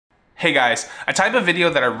Hey guys, a type of video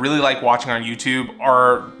that I really like watching on YouTube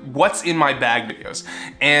are what's in my bag videos.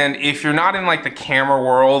 And if you're not in like the camera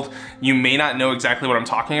world, you may not know exactly what I'm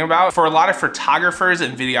talking about. For a lot of photographers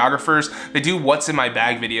and videographers, they do what's in my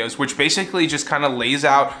bag videos, which basically just kind of lays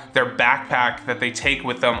out their backpack that they take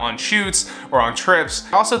with them on shoots or on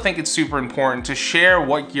trips. I also think it's super important to share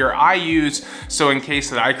what gear I use, so in case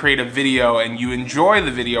that I create a video and you enjoy the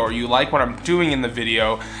video or you like what I'm doing in the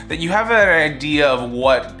video, that you have an idea of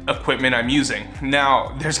what equipment I'm using.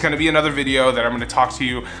 Now, there's gonna be another video that I'm gonna talk to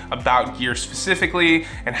you about gear specifically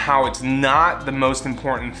and how it's not the most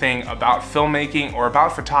important thing about filmmaking or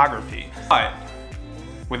about photography. But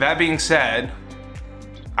with that being said,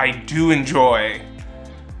 I do enjoy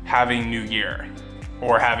having new gear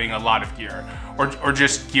or having a lot of gear or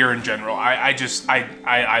just gear in general.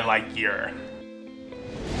 I like gear.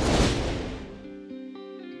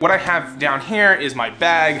 What I have down here is my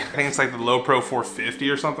bag. I think it's like the Low Pro 450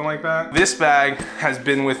 or something like that. This bag has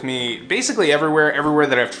been with me basically everywhere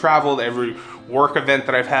that I've traveled, every work event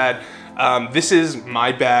that I've had. This is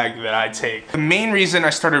my bag that I take. The main reason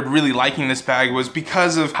I started really liking this bag was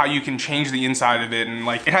because of how you can change the inside of it, and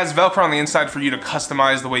like it has Velcro on the inside for you to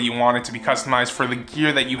customize the way you want it to be customized for the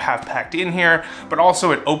gear that you have packed in here, but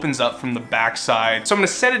also it opens up from the back side. So I'm gonna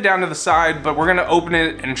set it down to the side, but we're gonna open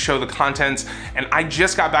it and show the contents. And I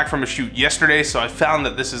just got back from a shoot yesterday, so I found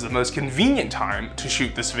that this is the most convenient time to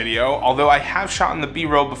shoot this video, although I have shot in the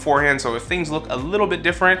B-roll beforehand, so if things look a little bit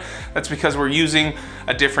different, that's because we're using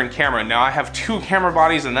a different camera. Now I have two camera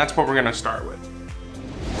bodies and that's what we're gonna start with.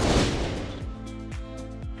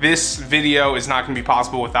 This video is not gonna be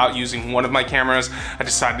possible without using one of my cameras. I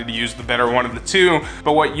decided to use the better one of the two,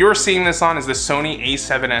 but what you're seeing this on is the Sony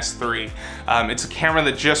a7S III. It's a camera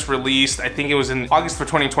that just released, I think it was in August of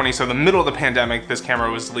 2020, so the middle of the pandemic this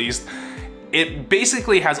camera was released. It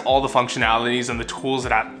basically has all the functionalities and the tools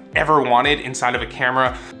that I've ever wanted inside of a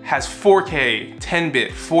camera. Has 4K,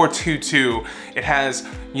 10-bit, 422. It has,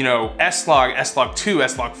 you know, S-Log, S-Log2,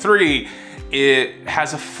 S-Log3. It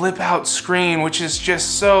has a flip out screen, which is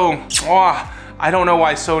just so, I don't know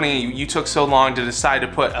why Sony, you took so long to decide to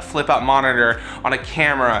put a flip out monitor on a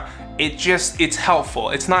camera. It's helpful.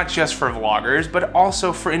 It's not just for vloggers, but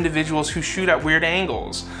also for individuals who shoot at weird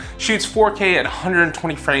angles. Shoots 4K at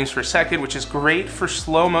 120 frames per second, which is great for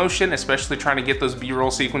slow motion, especially trying to get those B-roll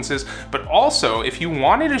sequences. But also, if you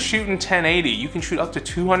wanted to shoot in 1080, you can shoot up to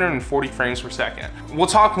 240 frames per second. We'll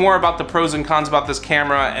talk more about the pros and cons about this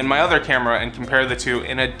camera and my other camera and compare the two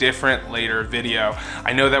in a different later video.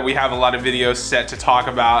 I know that we have a lot of videos set to talk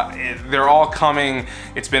about. They're all coming.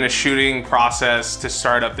 It's been a shooting process to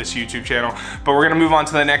start up this YouTube channel, but we're gonna move on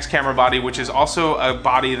to the next camera body, which is also a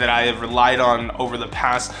body that I have relied on over the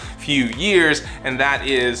past few years, and that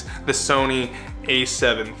is the Sony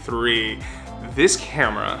a7 III. This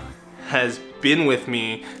camera has been with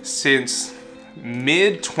me since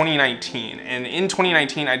mid 2019, and in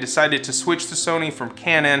 2019 I decided to switch to Sony from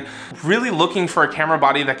Canon, really looking for a camera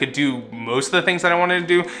body that could do most of the things that I wanted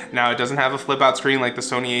to do. Now, it doesn't have a flip out screen like the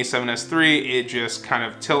Sony a7S III. It just kind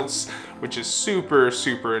of tilts, which is super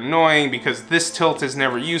annoying because this tilt is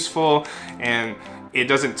never useful, and it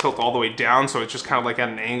doesn't tilt all the way down, so it's just kind of like at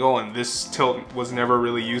an angle, and this tilt was never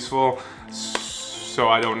really useful. So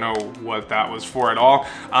I don't know what that was for at all.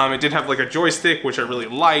 It did have like a joystick, which I really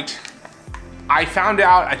liked. I found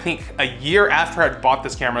out, I think a year after I'd bought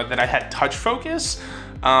this camera, that I had touch focus.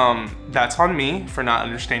 That's on me for not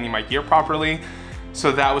understanding my gear properly.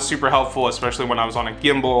 So that was super helpful, especially when I was on a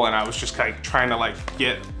gimbal and I was just like trying to like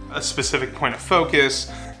get a specific point of focus.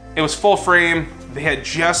 It was full frame. They had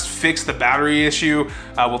just fixed the battery issue.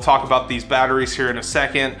 We'll talk about these batteries here in a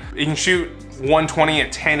second. You can shoot 120 at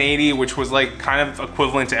 1080, which was like kind of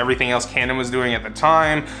equivalent to everything else Canon was doing at the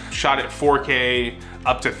time. Shot at 4K,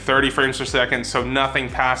 up to 30 frames per second, so nothing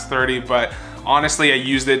past 30, but honestly, I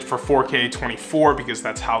used it for 4K 24 because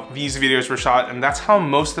that's how these videos were shot, and that's how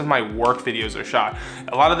most of my work videos are shot.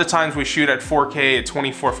 A lot of the times we shoot at 4K at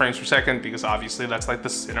 24 frames per second because obviously that's like the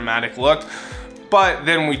cinematic look, but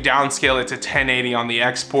then we downscale it to 1080 on the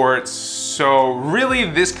export. So really,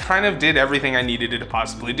 this kind of did everything I needed it to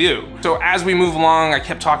possibly do. So as we move along, I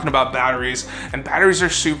kept talking about batteries, and batteries are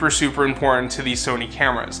super important to these Sony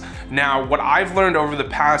cameras. Now, what I've learned over the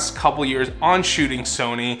past couple years on shooting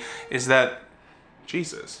Sony is that,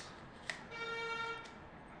 Jesus,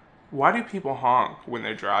 why do people honk when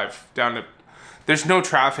they drive down to, there's no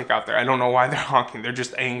traffic out there. I don't know why they're honking, they're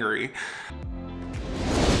just angry.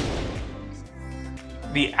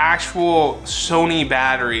 The actual Sony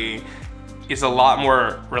battery is a lot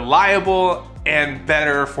more reliable and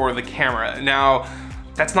better for the camera. Now,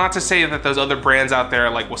 That's not to say that those other brands out there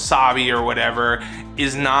like Wasabi or whatever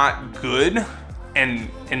is not good and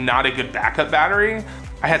not a good backup battery.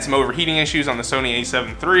 I had some overheating issues on the Sony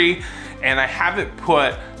a7 III, and I haven't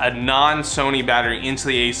put a non-Sony battery into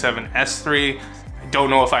the a7S III. I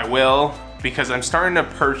don't know if I will, because I'm starting to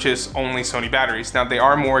purchase only Sony batteries. Now, they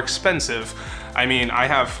are more expensive. I mean, I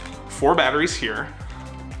have 4 batteries here.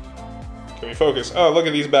 Can we focus? Oh, look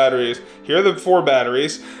at these batteries. Here are the 4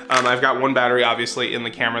 batteries. I've got 1 battery obviously in the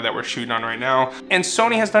camera that we're shooting on right now. And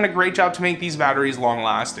Sony has done a great job to make these batteries long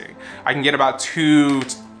lasting. I can get about 2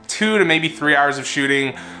 to maybe 3 hours of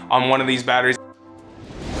shooting on one of these batteries.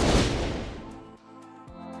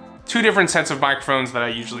 2 different sets of microphones that I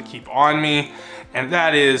usually keep on me, and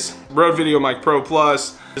that is Rode Video Mic Pro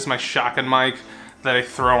Plus. This is my shotgun mic that I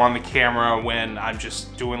throw on the camera when I'm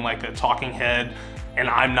just doing like a talking head and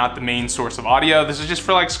I'm not the main source of audio. This is just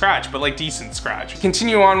for like scratch, but like decent scratch.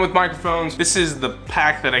 Continue on with microphones. This is the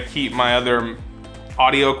pack that I keep my other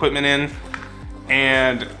audio equipment in,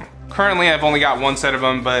 and currently I've only got 1 set of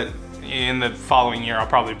them, but in the following year I'll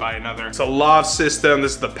probably buy another. It's a lav system.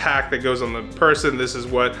 This is the pack that goes on the person. This is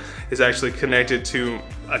what is actually connected to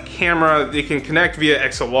a camera. It can connect via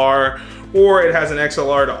XLR, or it has an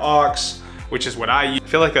XLR to aux, which is what I use. I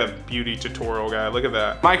feel like a beauty tutorial guy, look at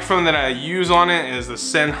that. Microphone that I use on it is the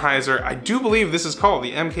Sennheiser. I do believe this is called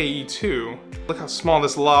the MKE2. Look how small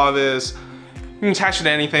this lav is. You can attach it to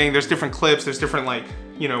anything. There's different clips, there's different like,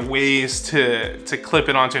 you know, ways to clip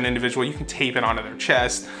it onto an individual. You can tape it onto their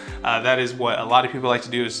chest. That is what a lot of people like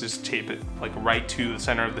to do, is just tape it like right to the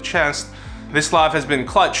center of the chest. This lav has been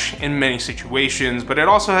clutch in many situations, but it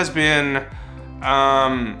also has been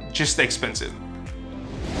just expensive.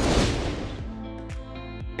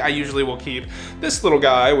 I usually will keep this little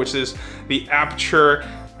guy, which is the Aperture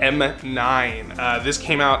M9. This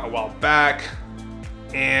came out a while back,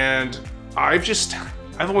 and I've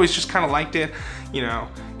always just kind of liked it. You know,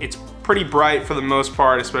 it's pretty bright for the most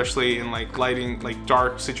part, especially in like lighting, like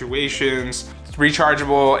dark situations. It's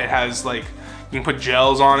rechargeable. It has like, you can put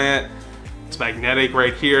gels on it. It's magnetic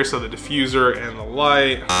right here, so the diffuser and the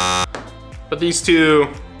light. But these two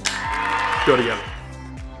go together.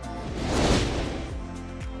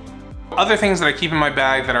 Other things that I keep in my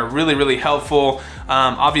bag that are really, really helpful,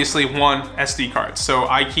 obviously one, SD cards. So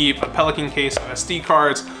I keep a Pelican case of SD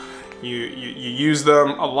cards. You use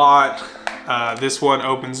them a lot. This one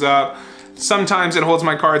opens up. Sometimes it holds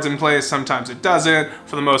my cards in place, sometimes it doesn't.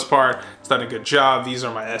 For the most part, it's done a good job. These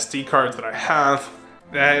are my SD cards that I have.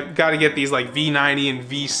 I've got to get these like V90 and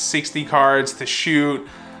V60 cards to shoot.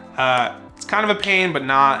 It's kind of a pain, but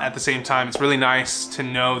not at the same time. It's really nice to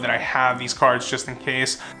know that I have these cards just in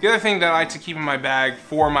case. The other thing that I like to keep in my bag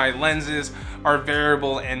for my lenses are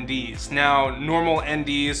variable NDs. Now, normal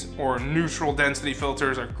NDs or neutral density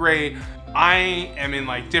filters are great. I am in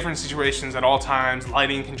like different situations at all times.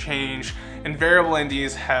 Lighting can change, and variable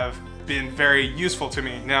NDs have been very useful to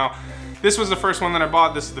me. Now, this was the first one that I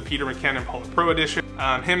bought. This is the Peter McKinnon Polar Pro edition.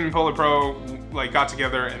 Him and Polar Pro like got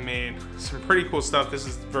together and made some pretty cool stuff. This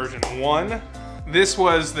is version 1. This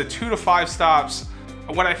was the 2 to 5 stops.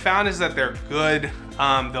 What I found is that they're good.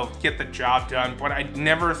 They'll get the job done, but I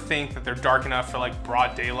never think that they're dark enough for like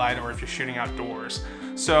broad daylight or if you're shooting outdoors.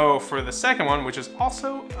 So for the second one, which is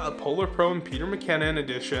also a Polar Pro and Peter McKinnon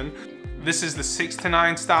edition, this is the 6 to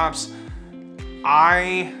 9 stops.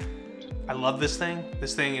 I love this thing.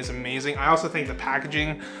 This thing is amazing. I also think the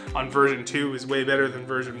packaging on version 2 is way better than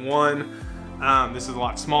version 1. This is a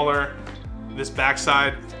lot smaller. This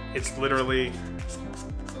backside, it's literally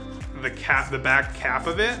the back cap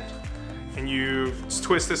of it. And you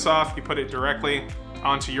twist this off, you put it directly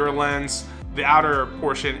onto your lens. The outer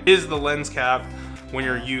portion is the lens cap when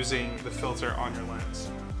you're using the filter on your lens.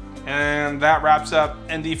 And that wraps up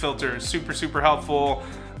ND filters. Super, super helpful.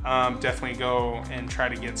 Definitely go and try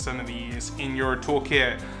to get some of these in your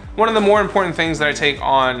toolkit. One of the more important things that I take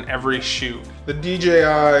on every shoot, the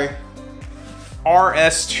DJI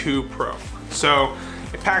RS2 Pro. So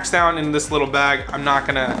it packs down in this little bag. we're not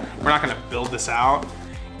gonna build this out.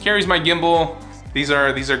 It carries my gimbal. These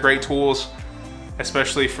are great tools,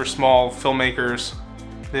 especially for small filmmakers.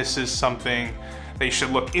 This is something that you should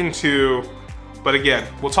look into. But again,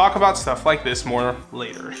 we'll talk about stuff like this more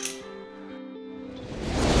later.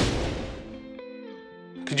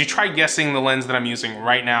 Could you try guessing the lens that I'm using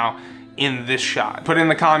right now in this shot? Put it in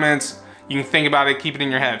the comments. You can think about it, keep it in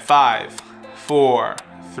your head. 5, 4,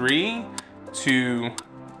 3, 2,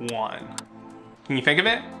 1. Can you think of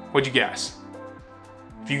it? What'd you guess?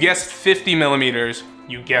 If you guessed 50 millimeters,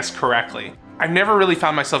 you guessed correctly. I've never really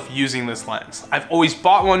found myself using this lens. I've always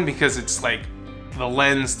bought one because it's like the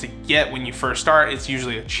lens to get when you first start. It's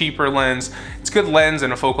usually a cheaper lens. It's a good lens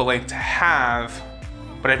and a focal length to have,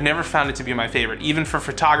 but I've never found it to be my favorite. Even for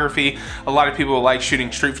photography, a lot of people like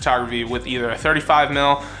shooting street photography with either a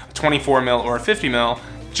 35mm, a 24mm, or a 50mm.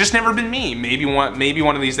 Just never been me. Maybe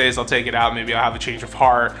one of these days I'll take it out, maybe I'll have a change of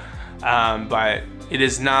heart, but it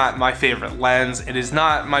is not my favorite lens. It is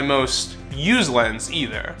not my most used lens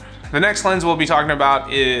either. The next lens we'll be talking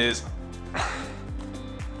about is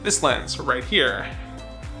this lens right here.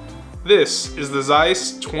 This is the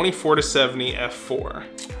Zeiss 24-70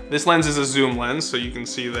 f4. This lens is a zoom lens, so you can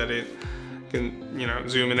see that it can, you know,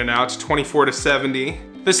 zoom in and out. It's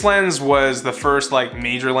 24-70. This lens was the first like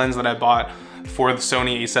major lens that I bought for the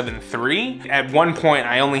Sony a7 III. At one point,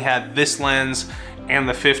 I only had this lens and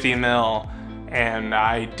the 50mm, and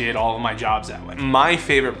I did all of my jobs that way. My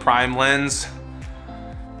favorite prime lens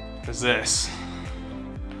is this.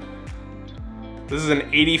 This is an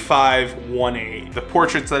 85-1.8. The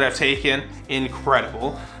portraits that I've taken,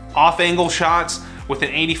 incredible. Off-angle shots with an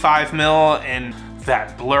 85mm and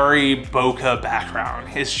that blurry bokeh background.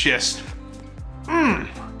 It's just,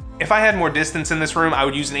 If I had more distance in this room, I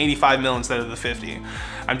would use an 85mm instead of the 50.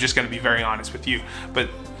 I'm just gonna be very honest with you. But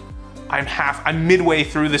I'm midway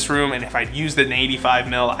through this room, and if I'd used an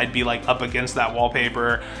 85mm, I'd be like up against that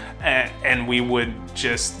wallpaper, and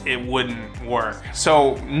it wouldn't work.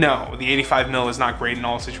 So no, the 85mm is not great in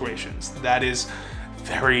all situations. That is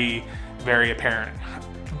very, very apparent.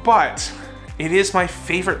 But it is my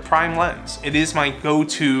favorite prime lens. It is my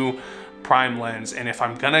go-to prime lens, and if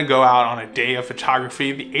I'm gonna go out on a day of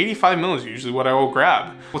photography, the 85mm is usually what I will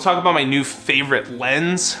grab. We'll talk about my new favorite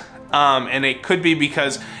lens. And it could be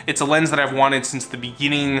because it's a lens that I've wanted since the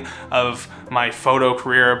beginning of my photo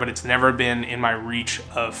career, but it's never been in my reach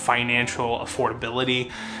of financial affordability.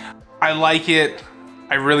 I like it,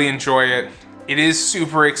 I really enjoy it. It is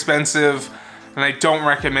super expensive, and I don't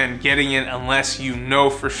recommend getting it unless you know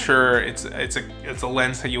for sure it's a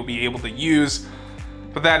lens that you'll be able to use.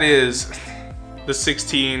 But that is the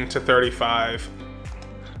 16-35.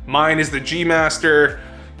 Mine is the G Master.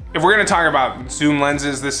 If we're gonna talk about zoom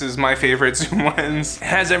lenses, this is my favorite zoom lens. It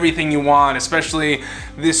has everything you want, especially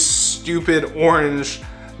this stupid orange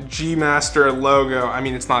G Master logo. I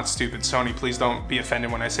mean, it's not stupid, Sony, please don't be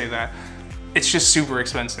offended when I say that. It's just super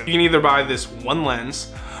expensive. You can either buy this one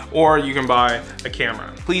lens, or you can buy a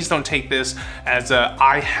camera. Please don't take this as a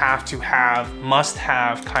I have to have, must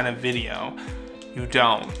have kind of video. You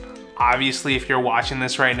don't. Obviously, if you're watching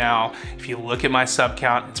this right now, if you look at my sub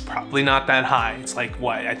count, it's probably not that high. It's like,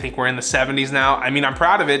 what? I think we're in the 70s now. I mean, I'm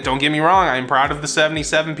proud of it. Don't get me wrong. I'm proud of the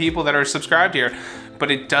 77 people that are subscribed here, but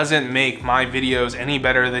it doesn't make my videos any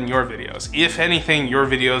better than your videos. If anything, your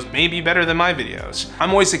videos may be better than my videos. I'm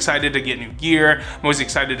always excited to get new gear. I'm always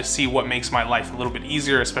excited to see what makes my life a little bit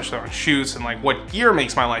easier, especially on shoots, and like what gear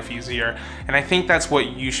makes my life easier. And I think that's what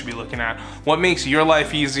you should be looking at. What makes your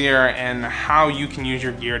life easier and how you can use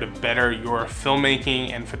your gear to better your filmmaking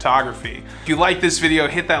and photography. If you like this video,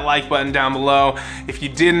 hit that like button down below. If you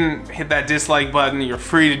didn't, hit that dislike button. You're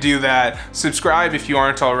free to do that. Subscribe if you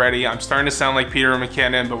aren't already. I'm starting to sound like Peter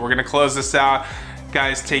McKinnon, but we're gonna close this out.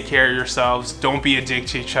 Guys, take care of yourselves. Don't be a dick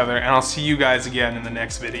to each other, and I'll see you guys again in the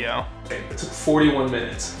next video. Okay, it took 41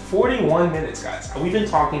 minutes. 41 minutes, guys. We've been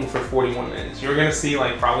talking for 41 minutes. You're gonna see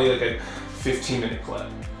like probably like a 15-minute clip.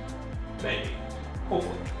 Maybe.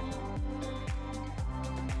 Hopefully.